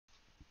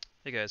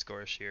Hey guys,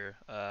 Gorish here.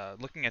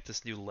 Looking at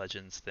this new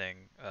Legends thing,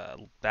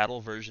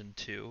 Battle version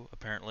 2,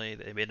 apparently,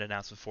 they made an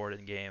announcement for it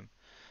in game.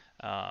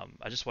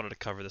 I just wanted to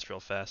cover this real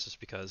fast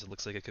just because it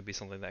looks like it could be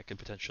something that could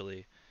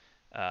potentially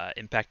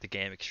impact the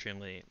game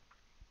extremely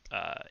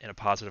in a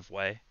positive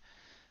way.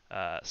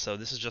 So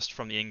this is just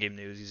from the in-game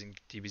news using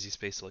DBZ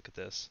Space to look at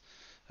this.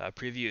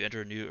 Preview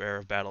enter a new era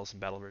of battles in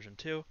Battle version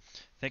 2.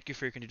 Thank you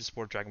for your continued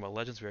support of Dragon Ball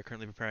Legends. We are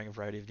currently preparing a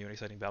variety of new and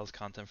exciting battles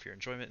content for your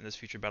enjoyment. In this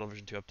future Battle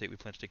version 2 update, we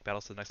plan to take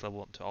battles to the next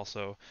level and to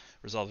also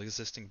resolve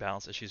existing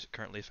balance issues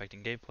currently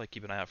affecting gameplay.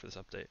 Keep an eye out for this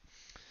update.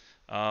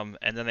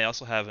 And then they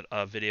also have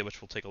a video which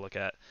we'll take a look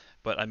at.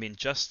 But I mean,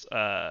 just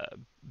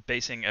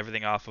basing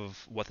everything off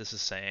of what this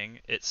is saying,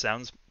 it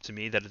sounds to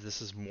me that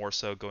this is more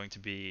so going to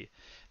be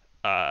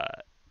uh,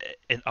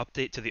 an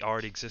update to the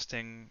already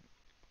existing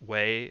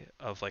way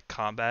of like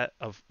combat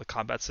of the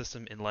combat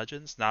system in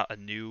Legends, not a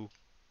new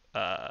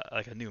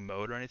like a new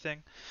mode or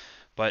anything.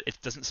 But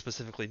it doesn't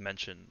specifically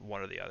mention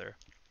one or the other.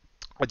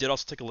 I did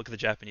also take a look at the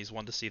Japanese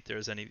one to see if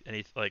there's any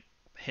like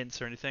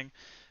hints or anything,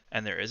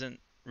 and there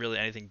isn't really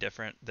anything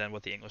different than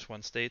what the English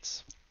one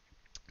states.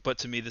 But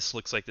to me, this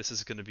looks like this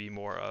is going to be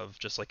more of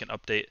just like an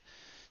update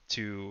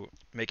to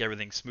make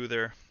everything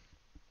smoother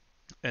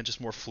and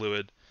just more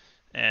fluid.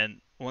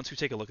 And once we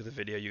take a look at the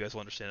video, you guys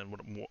will understand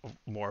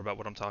more about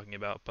what I'm talking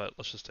about. But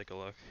let's just take a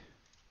look.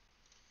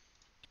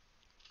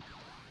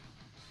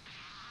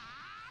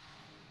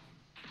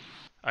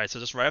 All right, so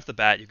just right off the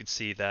bat, you can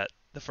see that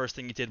the first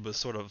thing he did was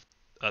sort of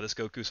this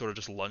Goku sort of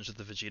just lunged at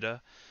the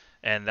Vegeta,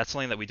 and that's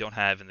something that we don't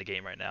have in the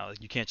game right now.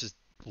 Like, you can't just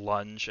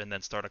lunge and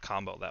then start a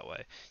combo that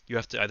way. You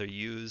have to either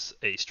use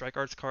a Strike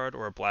Arts card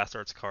or a Blast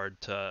Arts card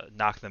to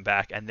knock them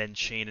back and then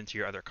chain into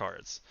your other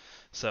cards.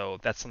 So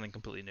that's something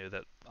completely new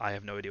that I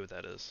have no idea what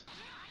that is.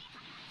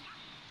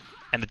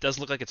 And it does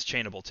look like it's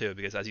chainable too,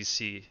 because as you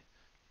see,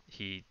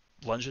 he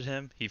lunged at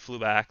him, he flew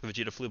back, the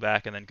Vegeta flew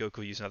back, and then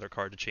Goku used another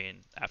card to chain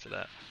after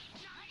that.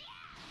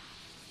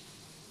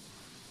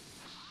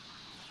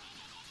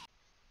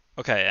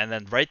 Okay, and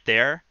then right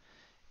there,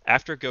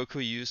 after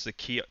Goku used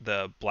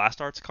the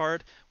Blast Arts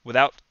card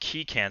without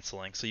key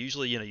canceling. So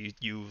usually,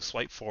 you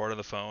swipe forward on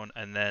the phone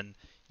and then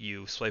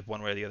you swipe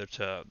one way or the other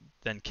to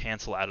then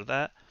cancel out of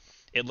that.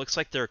 It looks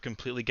like they're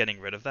completely getting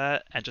rid of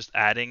that and just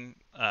adding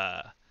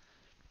a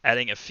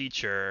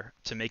feature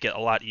to make it a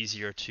lot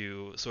easier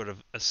to sort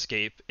of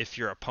escape if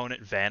your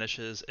opponent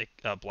vanishes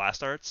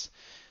Blast Arts.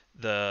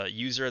 The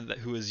user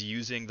who is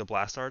using the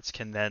Blast Arts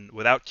can then,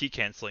 without key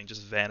canceling,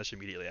 just vanish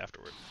immediately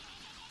afterward.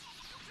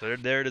 So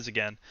there it is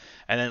again.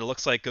 And then it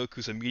looks like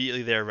Goku's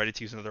immediately there, ready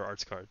to use another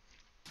arts card.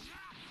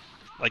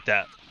 Like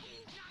that.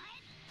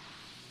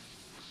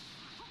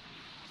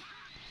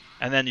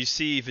 And then you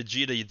see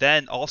Vegeta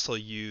then also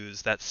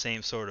use that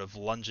same sort of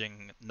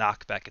lunging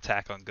knockback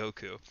attack on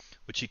Goku,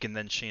 which he can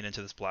then chain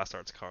into this Blast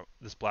Arts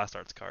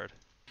card.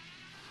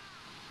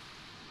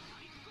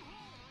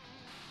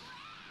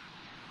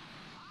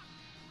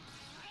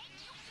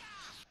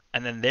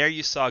 And then there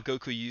you saw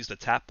Goku use the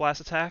Tap Blast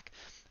attack.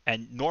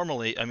 And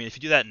normally, I mean, if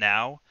you do that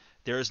now,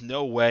 there is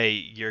no way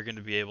you're going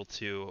to be able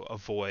to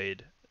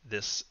avoid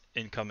this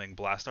incoming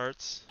Blast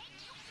Arts.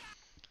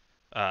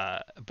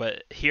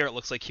 But here it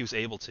looks like he was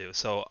able to.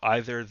 So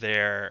either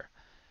they're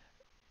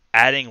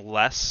adding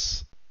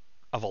less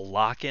of a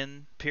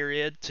lock-in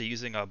period to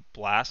using a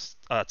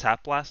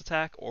tap blast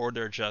attack, or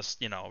they're just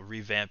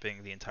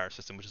revamping the entire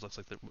system, which looks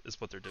like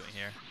is what they're doing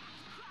here.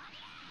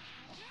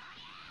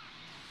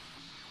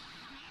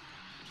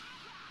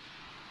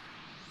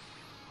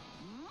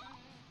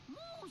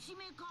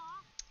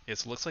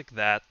 Yes, it looks like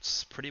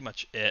that's pretty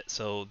much it.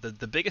 So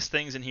the biggest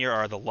things in here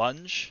are the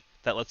lunge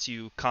that lets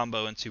you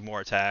combo into more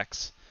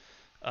attacks,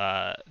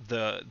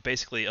 the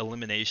basically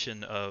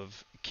elimination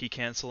of key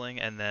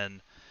canceling, and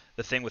then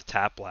the thing with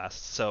tap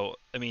blasts. So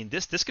I mean,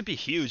 this could be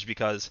huge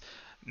because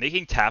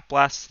making tap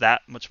blasts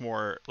that much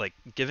more like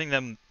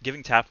giving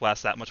tap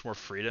blasts that much more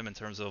freedom in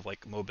terms of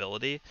like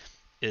mobility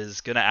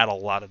is going to add a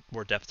lot of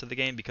more depth to the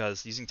game,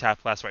 because using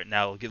tap blast right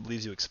now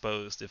leaves you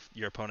exposed if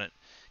your opponent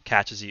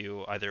catches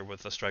you either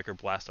with a strike or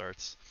blast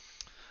arts.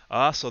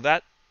 So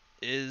that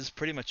is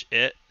pretty much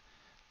it.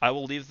 I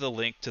will leave the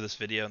link to this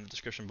video in the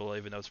description below,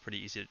 even though it's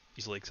pretty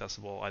easily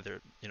accessible, either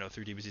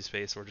through DBZ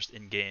Space or just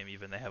in game.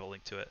 Even they have a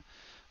link to it.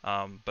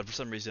 But for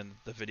some reason,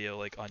 the video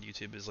like on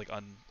YouTube is like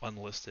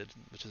unlisted,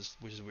 which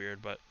is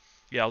weird. But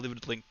yeah, I'll leave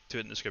a link to it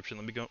in the description.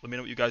 Let me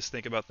know what you guys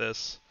think about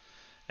this,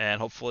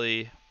 and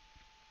hopefully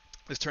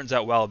this turns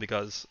out well,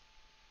 because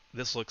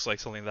this looks like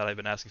something that I've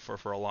been asking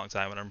for a long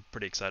time, and I'm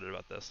pretty excited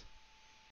about this.